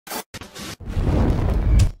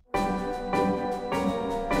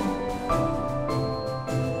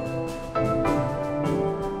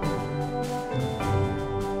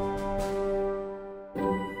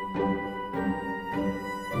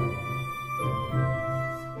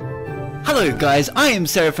Hello guys, I am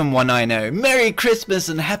Seraphim190. Merry Christmas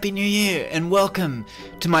and Happy New Year, and welcome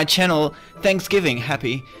to my channel, Thanksgiving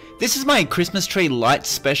Happy. This is my Christmas tree light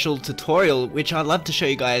special tutorial, which I'd love to show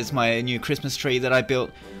you guys my new Christmas tree that I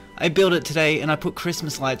built. I built it today and I put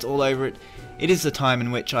Christmas lights all over it. It is the time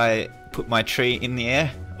in which I put my tree in the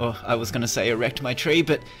air, or I was going to say erect my tree,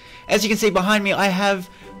 but as you can see behind me I have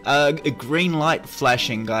a green light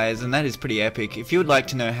flashing, guys, and that is pretty epic. If you would like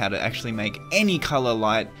to know how to actually make any color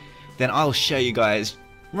light, then I'll show you guys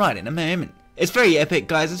right in a moment. It's very epic,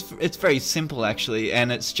 guys. It's very simple actually,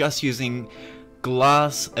 and it's just using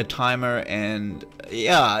glass, a timer, and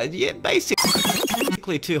yeah,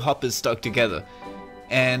 basically two hoppers stuck together.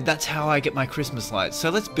 And that's how I get my Christmas lights. So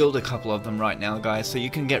let's build a couple of them right now, guys, so you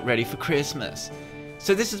can get ready for Christmas.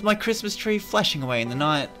 So this is my Christmas tree flashing away in the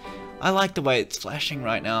night. I like the way it's flashing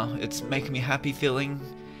right now. It's making me happy feeling,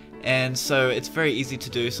 and so it's very easy to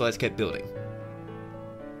do, so let's get building.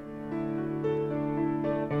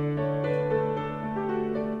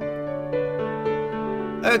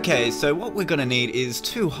 Okay, so what we're gonna need is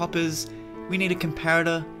two hoppers, we need a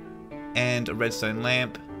comparator, and a redstone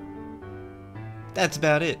lamp. That's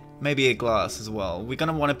about it. Maybe a glass as well. We're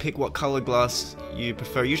gonna want to pick what color glass you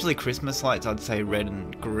prefer. Usually Christmas lights, I'd say red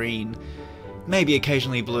and green. Maybe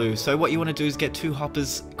occasionally blue. So what you want to do is get two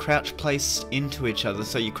hoppers crouch placed into each other.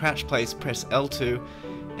 So you crouch place, press L2,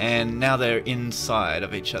 and now they're inside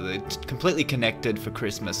of each other, completely connected for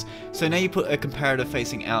Christmas. So now you put a comparator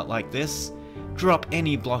facing out like this. Drop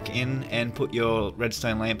any block in and put your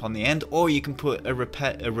redstone lamp on the end, or you can put a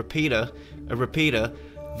repeater,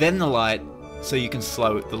 then the light, so you can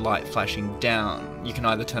slow the light flashing down. You can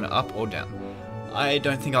either turn it up or down. I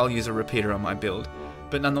don't think I'll use a repeater on my build,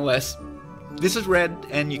 but nonetheless, this is red,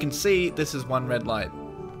 and you can see this is one red light.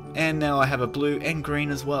 And now I have a blue and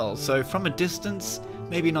green as well, so from a distance,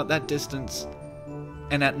 maybe not that distance,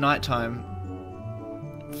 and at nighttime,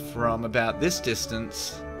 from about this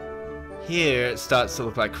distance, here it starts to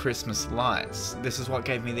look like Christmas lights. This is what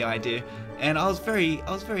gave me the idea, and I was very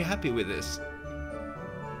happy with this,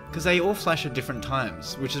 because they all flash at different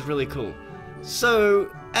times, which is really cool. So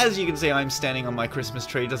as you can see, I'm standing on my Christmas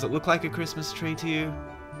tree. Does it look like a Christmas tree to you?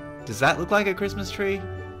 Does that look like a Christmas tree?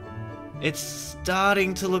 It's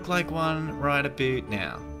starting to look like one right about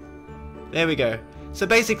now. There we go. So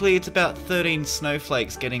basically it's about 13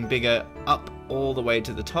 snowflakes getting bigger up all the way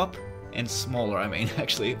to the top, and smaller, I mean,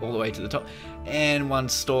 actually, all the way to the top, and one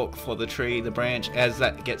stalk for the tree, the branch, as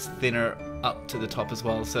that gets thinner up to the top as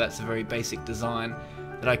well. So that's a very basic design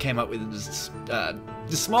that I came up with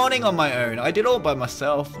this morning on my own. I did all by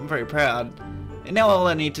myself. I'm very proud. And now all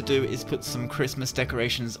I need to do is put some Christmas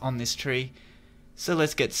decorations on this tree. So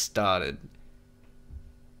let's get started.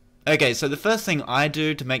 Okay, so the first thing I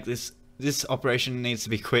do to make this operation needs to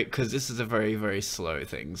be quick, because this is a very slow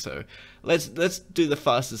thing. So let's do the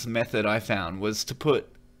fastest method I found, was to put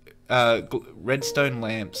redstone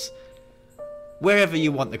lamps wherever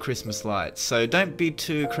you want the Christmas lights. So don't be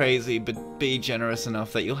too crazy, but be generous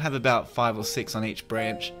enough that you'll have about 5 or 6 on each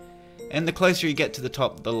branch. And the closer you get to the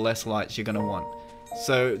top, the less lights you're going to want.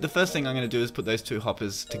 So the first thing I'm going to do is put those two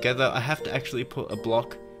hoppers together. I have to actually put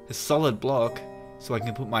a solid block, so I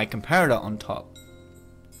can put my comparator on top.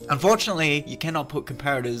 Unfortunately, you cannot put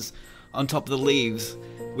comparators on top of the leaves,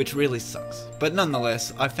 which really sucks. But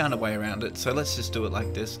nonetheless, I found a way around it, so let's just do it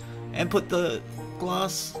like this. And put the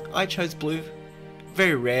glass, I chose blue.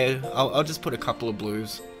 Very rare, I'll just put a couple of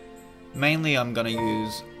blues. Mainly I'm going to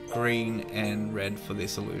use green and red for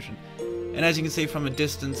this illusion. And as you can see from a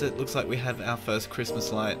distance, it looks like we have our first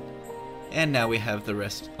Christmas light. And now we have the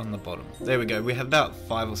rest on the bottom. There we go, we have about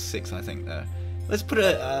 5 or 6 I think there. Let's put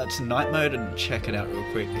it to night mode and check it out real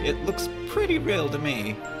quick. It looks pretty real to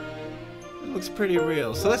me. It looks pretty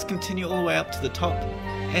real. So let's continue all the way up to the top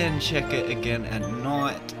and check it again at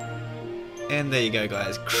night. And there you go,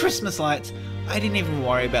 guys. Christmas lights. I didn't even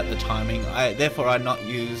worry about the timing. I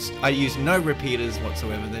used no repeaters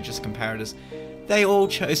whatsoever. They're just comparators. They all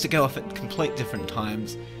chose to go off at complete different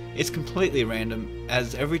times. It's completely random,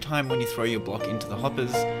 as every time when you throw your block into the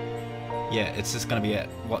hoppers, yeah, it's just going to be at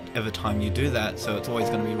whatever time you do that, so it's always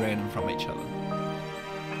going to be random from each other.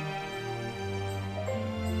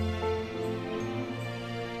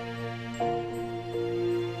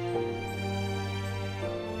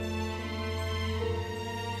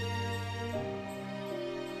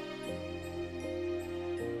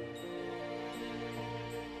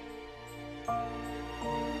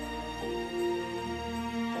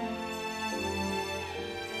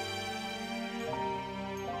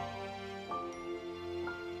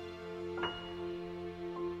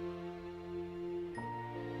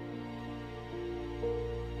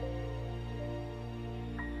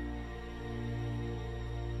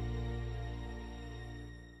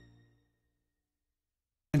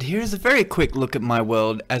 here is a very quick look at my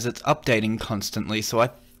world as it's updating constantly, so I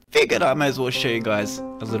figured I might as well show you guys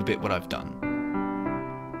a little bit what I've done.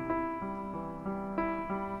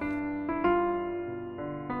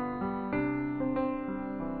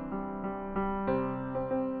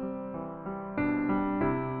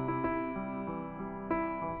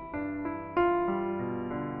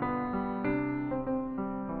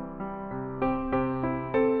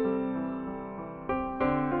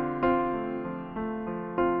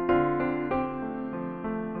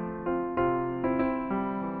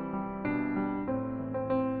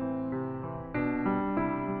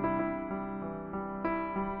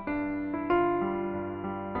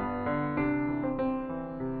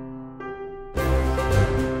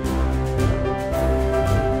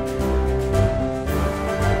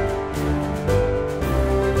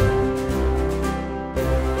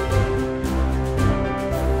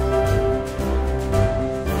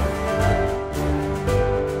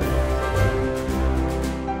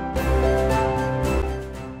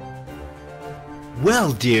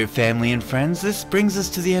 Well, dear family and friends, this brings us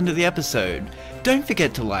to the end of the episode. Don't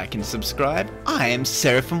forget to like and subscribe. I am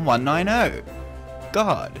Seraphim 190.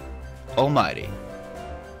 God Almighty.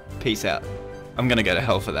 Peace out. I'm gonna go to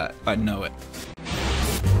hell for that. I know it.